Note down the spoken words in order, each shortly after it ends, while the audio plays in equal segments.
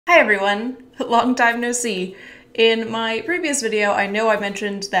Hi everyone, long time no see. In my previous video, I know I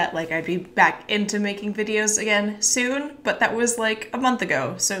mentioned that I'd be back into making videos again soon, but that was like a month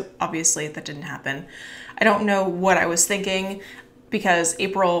ago, so obviously that didn't happen. I don't know what I was thinking because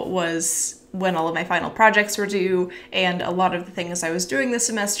April was when all of my final projects were due, and a lot of the things I was doing this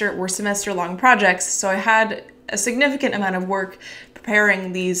semester were semester-long projects, so I had a significant amount of work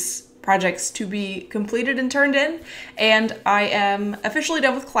preparing these projects to be completed and turned in, and I am officially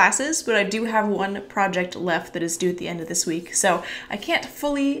done with classes, but I do have one project left that is due at the end of this week, so I can't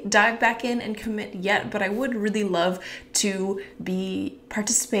fully dive back in and commit yet, but I would really love to be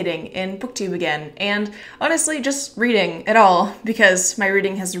participating in BookTube again, and honestly just reading at all, because my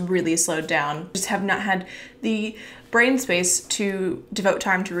reading has really slowed down. Just have not had the brain space to devote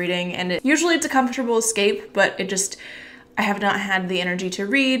time to reading, and usually it's a comfortable escape, but I have not had the energy to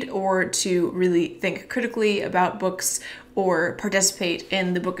read or to really think critically about books or participate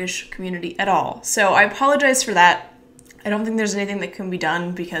in the bookish community at all. So I apologize for that. I don't think there's anything that can be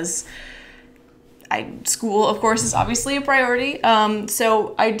done because school, of course, is obviously a priority.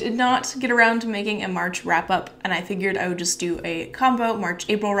 So I did not get around to making a March wrap-up, and I figured I would just do a combo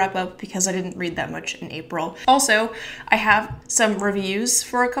March-April wrap-up because I didn't read that much in April. Also, I have some reviews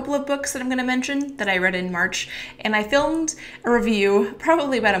for a couple of books that I'm going to mention that I read in March, and I filmed a review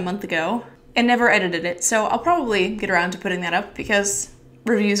probably about a month ago and never edited it, so I'll probably get around to putting that up because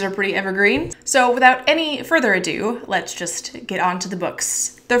reviews are pretty evergreen. So without any further ado, let's just get on to the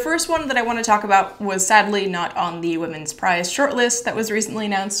books. The first one that I want to talk about was sadly not on the Women's Prize shortlist that was recently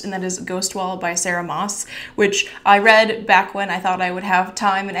announced, and that is Ghostwall by Sarah Moss, which I read back when I thought I would have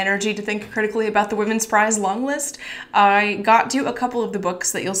time and energy to think critically about the Women's Prize long list. I got to a couple of the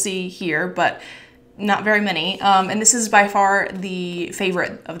books that you'll see here, but not very many, and this is by far the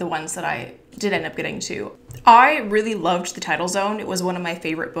favorite of the ones that I did end up getting to. I really loved The Tidal Zone. It was one of my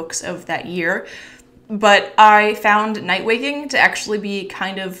favorite books of that year, but I found Night Waking to actually be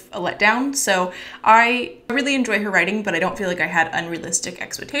kind of a letdown. So I really enjoy her writing, but I don't feel like I had unrealistic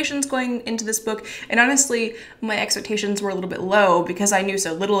expectations going into this book. And honestly, my expectations were a little bit low because I knew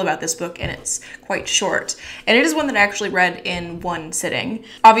so little about this book and it's quite short. And it is one that I actually read in one sitting.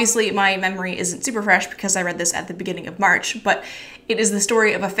 Obviously, my memory isn't super fresh because I read this at the beginning of March, but it is the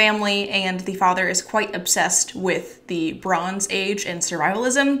story of a family, and the father is quite obsessed with the Bronze Age and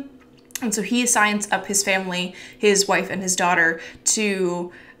survivalism. And so he assigns up his family, his wife and his daughter,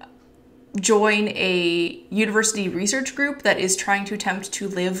 to join a university research group that is trying to attempt to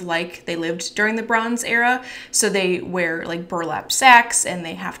live like they lived during the Bronze Era. So they wear burlap sacks, and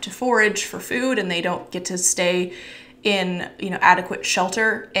they have to forage for food, and they don't get to stay in adequate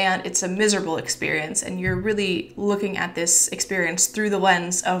shelter, and it's a miserable experience, and you're really looking at this experience through the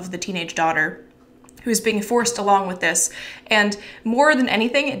lens of the teenage daughter who's being forced along with this. And more than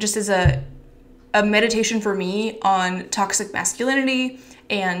anything, it just is a meditation for me on toxic masculinity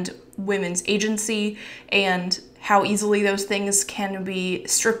and women's agency and how easily those things can be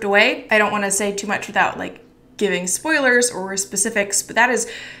stripped away. I don't want to say too much without giving spoilers or specifics, but that is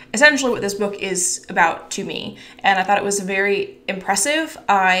essentially what this book is about to me, and I thought it was very impressive.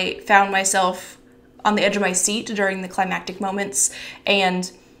 I found myself on the edge of my seat during the climactic moments,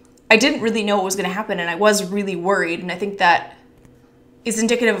 and I didn't really know what was going to happen, and I was really worried, and I think that is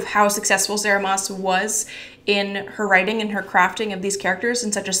indicative of how successful Sarah Moss was in her writing and her crafting of these characters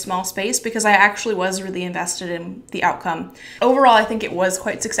in such a small space, because I actually was really invested in the outcome. Overall, I think it was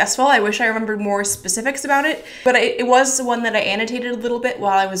quite successful. I wish I remembered more specifics about it, but it was one that I annotated a little bit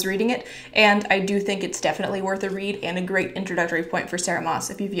while I was reading it, and I do think it's definitely worth a read and a great introductory point for Sarah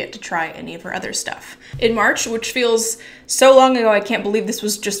Moss if you've yet to try any of her other stuff. In March, which feels so long ago, I can't believe this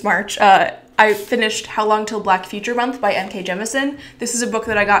was just March, I finished How Long Till Black Future Month by N.K. Jemisin. This is a book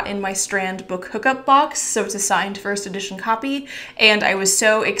that I got in my Strand book hookup box, so it's a signed first edition copy, and I was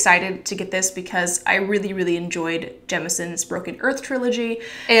so excited to get this because I really, really enjoyed Jemisin's Broken Earth trilogy,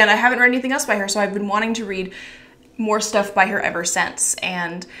 and I haven't read anything else by her, so I've been wanting to read more stuff by her ever since.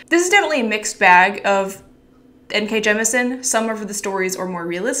 And this is definitely a mixed bag of N.K. Jemisin. Some of the stories are more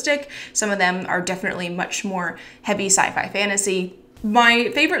realistic, some of them are definitely much more heavy sci-fi fantasy. My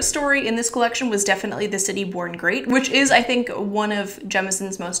favorite story in this collection was definitely The City Born Great, which is, I think, one of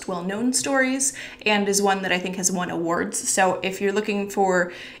Jemisin's most well-known stories, and is one that I think has won awards. So if you're looking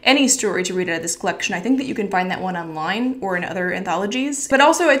for any story to read out of this collection, I think that you can find that one online or in other anthologies. But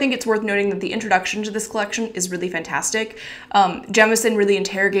also, I think it's worth noting that the introduction to this collection is really fantastic. Jemisin really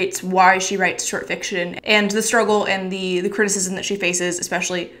interrogates why she writes short fiction, and the struggle and the criticism that she faces,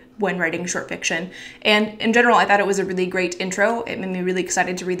 especially when writing short fiction. And in general, I thought it was a really great intro. It made me really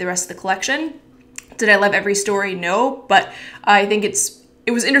excited to read the rest of the collection. Did I love every story? No, but I think it's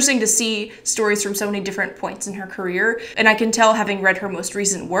it was interesting to see stories from so many different points in her career. And I can tell, having read her most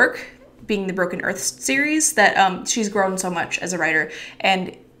recent work, being the Broken Earth series, that she's grown so much as a writer,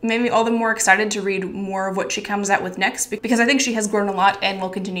 and made me all the more excited to read more of what she comes out with next, because I think she has grown a lot and will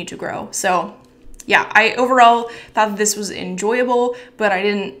continue to grow. So yeah, I overall thought that this was enjoyable, but I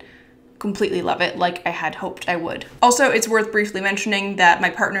didn't completely love it like I had hoped I would. Also, it's worth briefly mentioning that my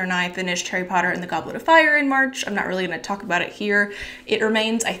partner and I finished Harry Potter and the Goblet of Fire in March. I'm not really going to talk about it here. It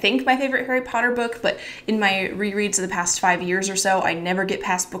remains, I think, my favorite Harry Potter book, but in my rereads of the past 5 years or so, I never get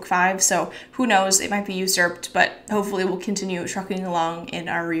past book 5, so who knows, it might be usurped, but hopefully we'll continue trucking along in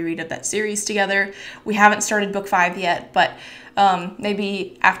our reread of that series together. We haven't started book 5 yet, but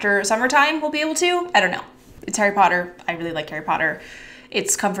maybe after summertime we'll be able to. I don't know. It's Harry Potter. I really like Harry Potter.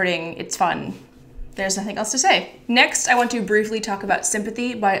 It's comforting, it's fun. There's nothing else to say. Next, I want to briefly talk about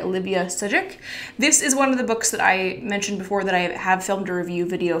Sympathy by Olivia Sujic. This is one of the books that I mentioned before that I have filmed a review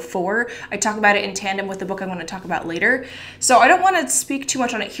video for. I talk about it in tandem with the book I'm going to talk about later. So I don't want to speak too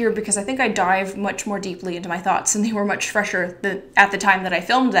much on it here because I think I dive much more deeply into my thoughts and they were much fresher at the time that I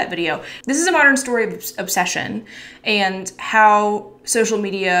filmed that video. This is a modern story of obsession and how social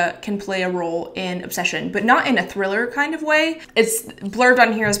media can play a role in obsession, but not in a thriller kind of way. It's blurred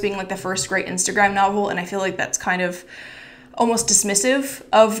on here as being like the first great Instagram novel, and I feel like that's kind of almost dismissive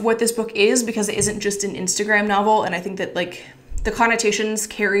of what this book is because it isn't just an Instagram novel, and I think that like the connotations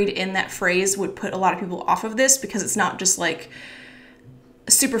carried in that phrase would put a lot of people off of this because it's not just like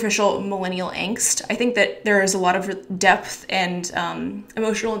superficial millennial angst. I think that there is a lot of depth and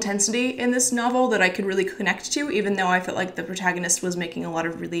emotional intensity in this novel that I could really connect to, even though I felt like the protagonist was making a lot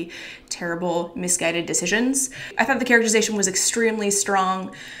of really terrible, misguided decisions. I thought the characterization was extremely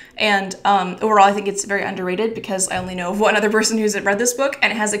strong, and overall I think it's very underrated because I only know of one other person who's read this book,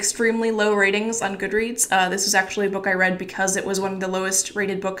 and it has extremely low ratings on Goodreads. This was actually a book I read because it was one of the lowest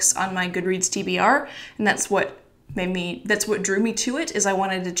rated books on my Goodreads TBR, and that's what drew me to it, is I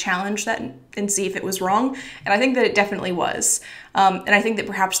wanted to challenge that and see if it was wrong, and I think that it definitely was. And I think that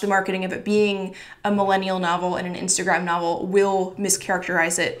perhaps the marketing of it being a millennial novel and an Instagram novel will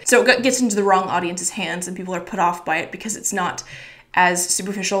mischaracterize it, so it gets into the wrong audience's hands and people are put off by it because it's not as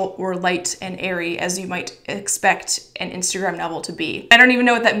superficial or light and airy as you might expect an Instagram novel to be. I don't even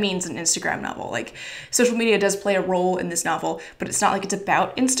know what that means, an Instagram novel. Like, social media does play a role in this novel, but it's not like it's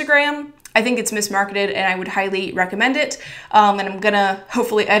about Instagram. I think it's mismarketed and I would highly recommend it. And I'm gonna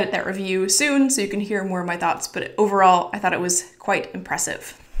hopefully edit that review soon so you can hear more of my thoughts, but overall I thought it was quite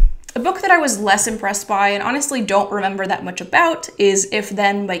impressive. A book that I was less impressed by and honestly don't remember that much about is If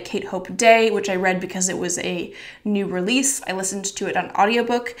Then by Kate Hope Day, which I read because it was a new release. I listened to it on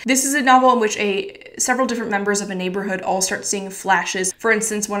audiobook. This is a novel in which several different members of a neighborhood all start seeing flashes. For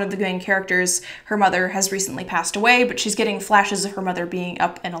instance, one of the main characters, her mother has recently passed away, but she's getting flashes of her mother being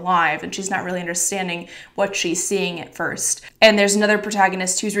up and alive, and she's not really understanding what she's seeing at first. And there's another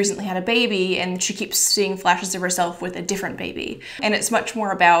protagonist who's recently had a baby, and she keeps seeing flashes of herself with a different baby. And it's much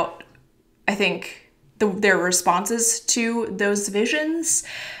more about, I think, their responses to those visions.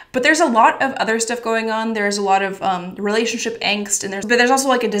 But there's a lot of other stuff going on. There's a lot of relationship angst, and there's also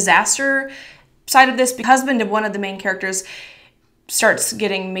like a disaster side of this. The husband of one of the main characters starts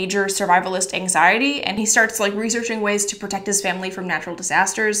getting major survivalist anxiety, and he starts like researching ways to protect his family from natural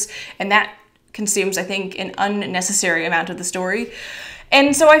disasters, and that consumes, I think, an unnecessary amount of the story.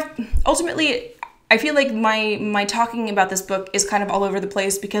 And so I feel like my talking about this book is kind of all over the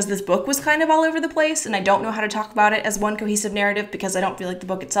place because this book was kind of all over the place, and I don't know how to talk about it as one cohesive narrative because I don't feel like the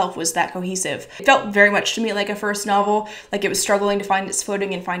book itself was that cohesive. It felt very much to me like a first novel, like it was struggling to find its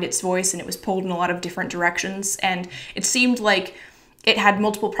footing and find its voice, and it was pulled in a lot of different directions, and it seemed like it had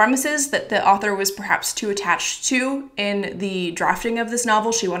multiple premises that the author was perhaps too attached to in the drafting of this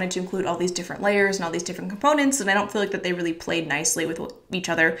novel. She wanted to include all these different layers and all these different components, and I don't feel like that they really played nicely with each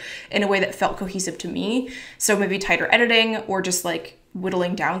other in a way that felt cohesive to me. So maybe tighter editing, or just like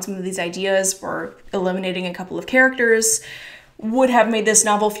whittling down some of these ideas, or eliminating a couple of characters would have made this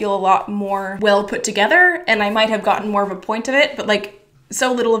novel feel a lot more well put together, and I might have gotten more of a point of it, but like,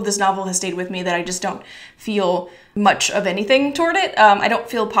 so little of this novel has stayed with me that I just don't feel much of anything toward it. I don't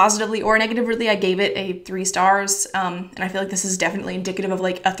feel positively or negatively. I gave it a 3 stars, and I feel like this is definitely indicative of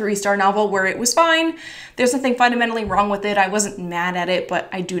like a 3-star novel where it was fine. There's nothing fundamentally wrong with it. I wasn't mad at it, but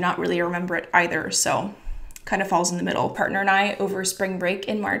I do not really remember it either, so kind of falls in the middle. Partner and I, over spring break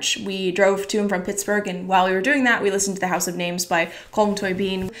in March, we drove to and from Pittsburgh, and while we were doing that, we listened to The House of Names by Colm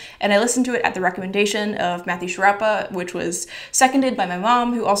Tóibín, and I listened to it at the recommendation of Matthew Sharappa, which was seconded by my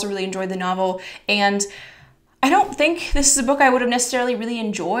mom, who also really enjoyed the novel, and I don't think this is a book I would have necessarily really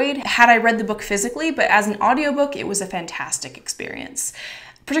enjoyed had I read the book physically, but as an audiobook, it was a fantastic experience.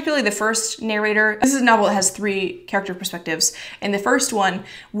 Particularly the first narrator. This is a novel that has 3 character perspectives, and the first one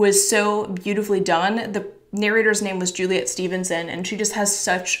was so beautifully done. The narrator's name was Juliet Stevenson, and she just has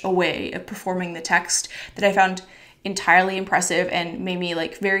such a way of performing the text that I found entirely impressive and made me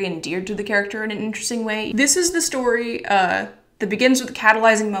like very endeared to the character in an interesting way. This is the story that begins with the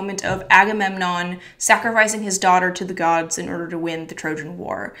catalyzing moment of Agamemnon sacrificing his daughter to the gods in order to win the Trojan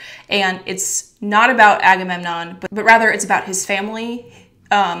War. And it's not about Agamemnon, but rather it's about his family,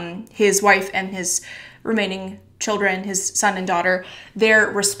 his wife and his remaining children, his son and daughter,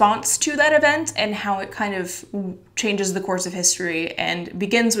 their response to that event and how it kind of changes the course of history, and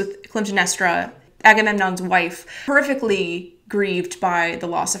begins with Clytemnestra, Agamemnon's wife, horrifically grieved by the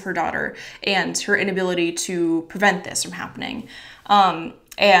loss of her daughter and her inability to prevent this from happening.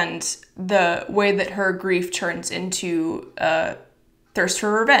 And the way that her grief turns into thirst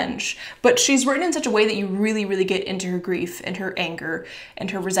for revenge. But she's written in such a way that you really, really get into her grief and her anger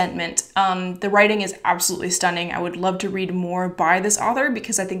and her resentment. The writing is absolutely stunning. I would love to read more by this author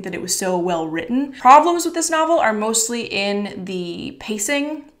because I think that it was so well written. Problems with this novel are mostly in the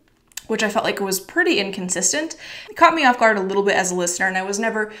pacing, which I felt like was pretty inconsistent. It caught me off guard a little bit as a listener, and I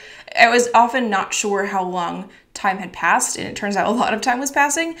was often not sure how long time had passed, and it turns out a lot of time was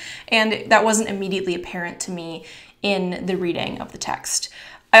passing, and that wasn't immediately apparent to me in the reading of the text.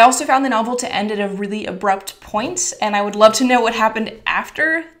 I also found the novel to end at a really abrupt point, and I would love to know what happened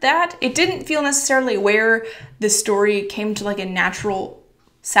after that. It didn't feel necessarily where the story came to like a natural,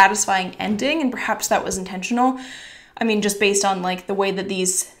 satisfying ending, and perhaps that was intentional. I mean, just based on like the way that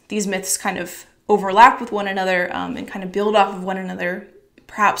these myths kind of overlap with one another and kind of build off of one another.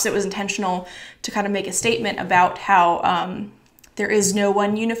 Perhaps it was intentional to kind of make a statement about how there is no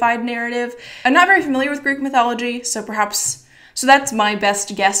one unified narrative. I'm not very familiar with Greek mythology, so that's my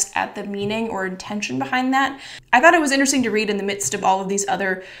best guess at the meaning or intention behind that. I thought it was interesting to read in the midst of all of these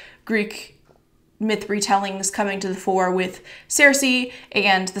other Greek myth retellings coming to the fore with Circe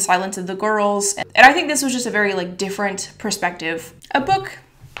and The Silence of the Girls. And I think this was just a very like different perspective. A book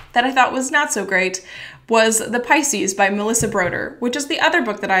that I thought was not so great was The Pisces by Melissa Broder, which is the other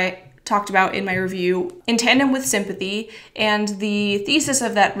book that I talked about in my review in tandem with Sympathy. And the thesis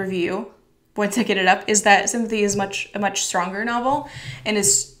of that review, once I get it up, is that Sympathy is a much stronger novel and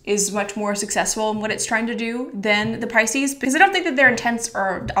is much more successful in what it's trying to do than The Pisces, because I don't think that their intents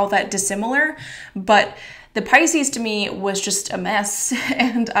are all that dissimilar, but The Pisces to me was just a mess,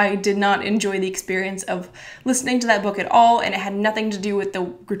 and I did not enjoy the experience of listening to that book at all, and it had nothing to do with the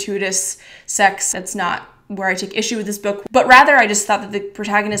gratuitous sex. That's not where I take issue with this book, but rather I just thought that the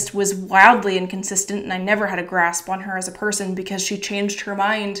protagonist was wildly inconsistent, and I never had a grasp on her as a person because she changed her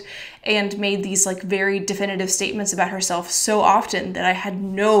mind and made these like very definitive statements about herself so often that I had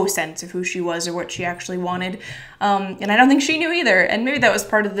no sense of who she was or what she actually wanted. And I don't think she knew either, and maybe that was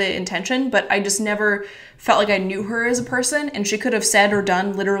part of the intention, but I just never felt like I knew her as a person, and she could have said or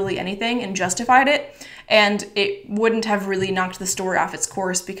done literally anything and justified it, and it wouldn't have really knocked the story off its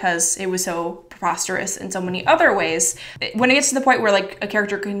course because it was so preposterous in so many other ways. When it gets to the point where like a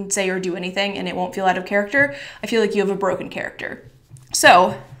character can say or do anything and it won't feel out of character, I feel like you have a broken character.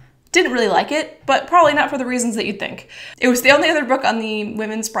 So, didn't really like it, but probably not for the reasons that you'd think. It was the only other book on the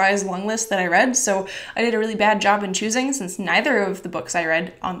Women's Prize long list that I read, so I did a really bad job in choosing since neither of the books I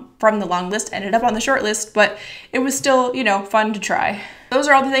read from the long list ended up on the short list, but it was still, you know, fun to try. Those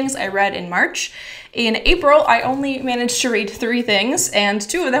are all the things I read in March. In April, I only managed to read 3 things, and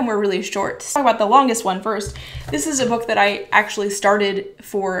 2 of them were really short. Let's talk about the longest one first. This is a book that I actually started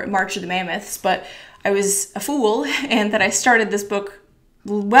for March of the Mammoths, but I was a fool, and that I started this book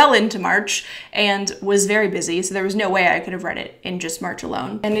well into March and was very busy, so there was no way I could have read it in just March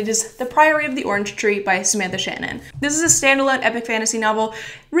alone. And it is The Priory of the Orange Tree by Samantha Shannon. This is a standalone epic fantasy novel.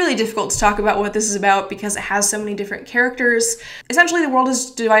 Really difficult to talk about what this is about because it has so many different characters. Essentially, the world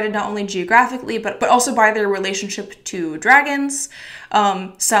is divided not only geographically, but also by their relationship to dragons.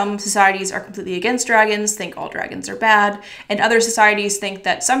 Some societies are completely against dragons, think all dragons are bad, and other societies think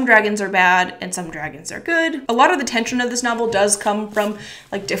that some dragons are bad and some dragons are good. A lot of the tension of this novel does come from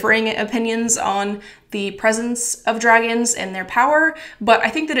like differing opinions on the presence of dragons and their power, but I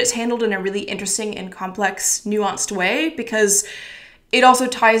think that it's handled in a really interesting and complex, nuanced way because it also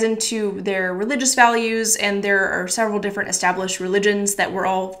ties into their religious values, and there are several different established religions that were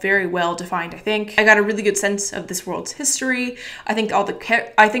all very well defined, I think. I got a really good sense of this world's history. I think all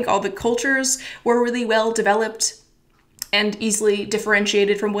the cultures were really well developed and easily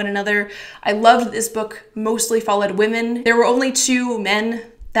differentiated from one another. I loved that this book mostly followed women. There were only 2 men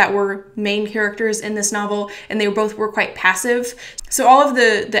that were main characters in this novel, and they both were quite passive. So all of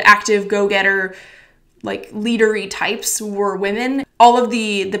the active go-getter, like leadery types were women. All of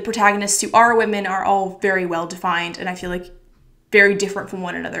the protagonists who are women are all very well defined, and I feel like very different from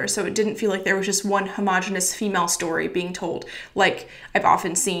one another. So it didn't feel like there was just one homogenous female story being told, like I've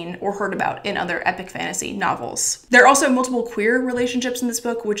often seen or heard about in other epic fantasy novels. There are also multiple queer relationships in this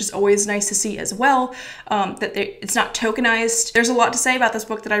book, which is always nice to see as well, it's not tokenized. There's a lot to say about this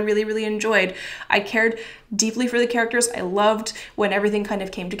book that I really, really enjoyed. I cared deeply for the characters. I loved when everything kind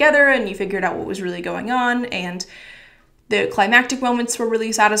of came together and you figured out what was really going on, and the climactic moments were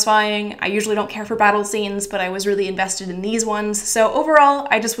really satisfying. I usually don't care for battle scenes, but I was really invested in these ones. So overall,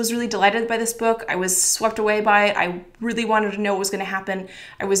 I just was really delighted by this book. I was swept away by it. I really wanted to know what was going to happen.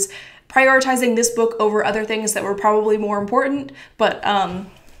 I was prioritizing this book over other things that were probably more important, but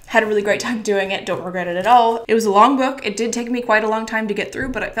had a really great time doing it. Don't regret it at all. It was a long book. It did take me quite a long time to get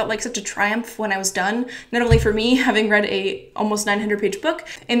through, but it felt like such a triumph when I was done. Not only for me, having read a almost 900-page book,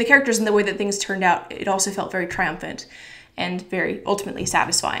 and the characters and the way that things turned out, it also felt very triumphant and very ultimately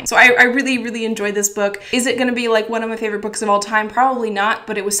satisfying. So I really, really enjoyed this book. Is it gonna be like one of my favorite books of all time? Probably not,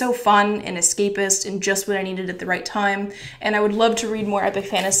 but it was so fun and escapist and just what I needed at the right time. And I would love to read more epic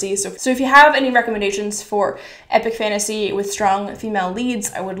fantasy. So if you have any recommendations for epic fantasy with strong female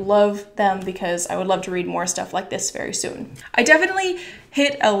leads, I would love them, because I would love to read more stuff like this very soon. I definitely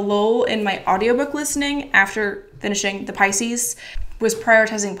hit a lull in my audiobook listening after finishing The Pisces. Was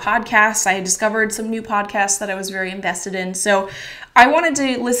prioritizing podcasts. I had discovered some new podcasts that I was very invested in. So I wanted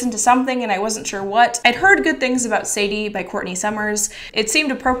to listen to something and I wasn't sure what. I'd heard good things about Sadie by Courtney Summers. It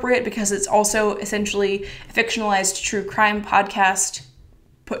seemed appropriate because it's also essentially a fictionalized true crime podcast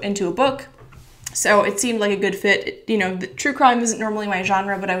put into a book. So it seemed like a good fit. You know, the true crime isn't normally my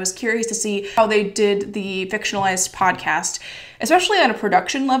genre, but I was curious to see how they did the fictionalized podcast, especially on a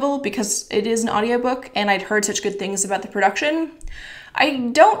production level, because it is an audiobook and I'd heard such good things about the production.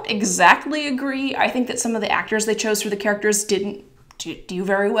 I don't exactly agree. I think that some of the actors they chose for the characters didn't do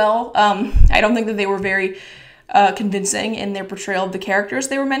very well. I don't think that they were very convincing in their portrayal of the characters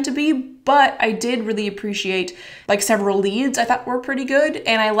they were meant to be, but I did really appreciate like several leads I thought were pretty good,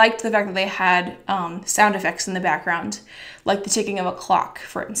 and I liked the fact that they had sound effects in the background, like the ticking of a clock,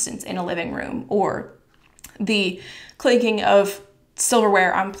 for instance, in a living room, or the clinking of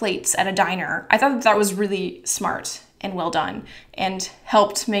silverware on plates at a diner. I thought that was really smart and well done, and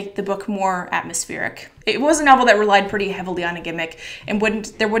helped make the book more atmospheric. It was a novel that relied pretty heavily on a gimmick, and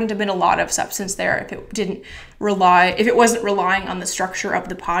there wouldn't have been a lot of substance there if it wasn't relying on the structure of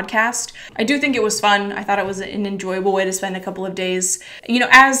the podcast. I do think it was fun. I thought it was an enjoyable way to spend a couple of days. You know,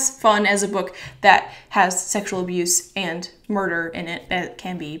 as fun as a book that has sexual abuse and murder in it as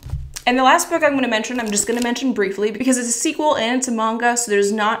can be. And the last book I'm going to mention, I'm just going to mention briefly because it's a sequel and it's a manga, so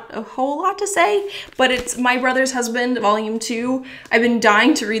there's not a whole lot to say, but it's My Brother's Husband, Volume 2. I've been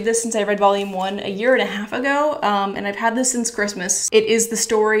dying to read this since I read Volume 1 a year and a half ago, and I've had this since Christmas. It is the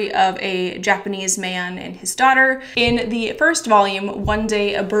story of a Japanese man and his daughter. In the first volume, one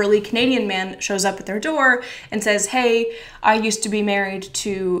day a burly Canadian man shows up at their door and says, "Hey, I used to be married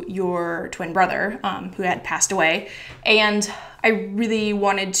to your twin brother, who had passed away, and I really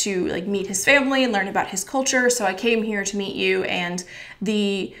wanted to like meet his family and learn about his culture, so I came here to meet you." And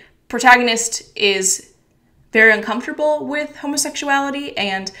the protagonist is very uncomfortable with homosexuality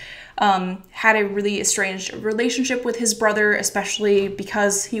and had a really estranged relationship with his brother, especially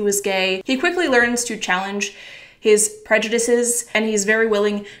because he was gay. He quickly learns to challenge his prejudices, and he's very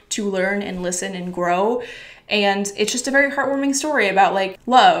willing to learn and listen and grow. And it's just a very heartwarming story about like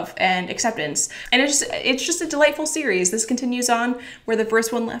love and acceptance. And it's just a delightful series. This continues on where the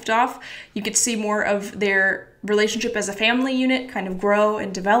first one left off. You get to see more of their relationship as a family unit kind of grow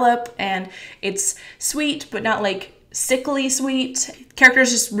and develop. And it's sweet, but not like sickly sweet.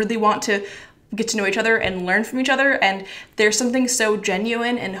 Characters just really want to get to know each other and learn from each other, and there's something so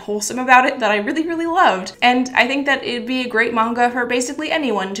genuine and wholesome about it that I really, really loved. And I think that it'd be a great manga for basically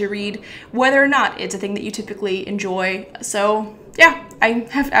anyone to read, whether or not it's a thing that you typically enjoy. So yeah, I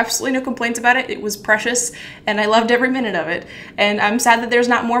have absolutely no complaints about it. It was precious, and I loved every minute of it. And I'm sad that there's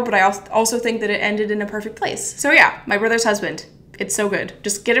not more, but I also think that it ended in a perfect place. So yeah, My Brother's Husband. It's so good.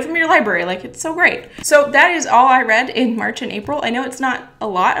 Just get it from your library. Like, it's so great. So that is all I read in March and April. I know it's not a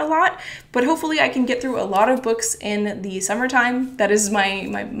lot, but hopefully I can get through a lot of books in the summertime. That is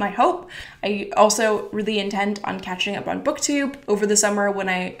my hope. I also really intend on catching up on BookTube over the summer when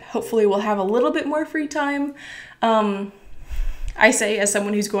I hopefully will have a little bit more free time. I say as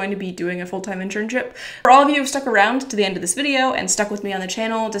someone who's going to be doing a full-time internship. For all of you who have stuck around to the end of this video and stuck with me on the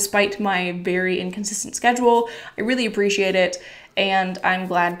channel despite my very inconsistent schedule, I really appreciate it. and I'm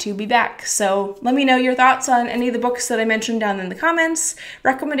glad to be back. So let me know your thoughts on any of the books that I mentioned down in the comments.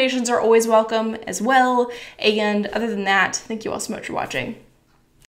 Recommendations are always welcome as well, and other than that, thank you all so much for watching.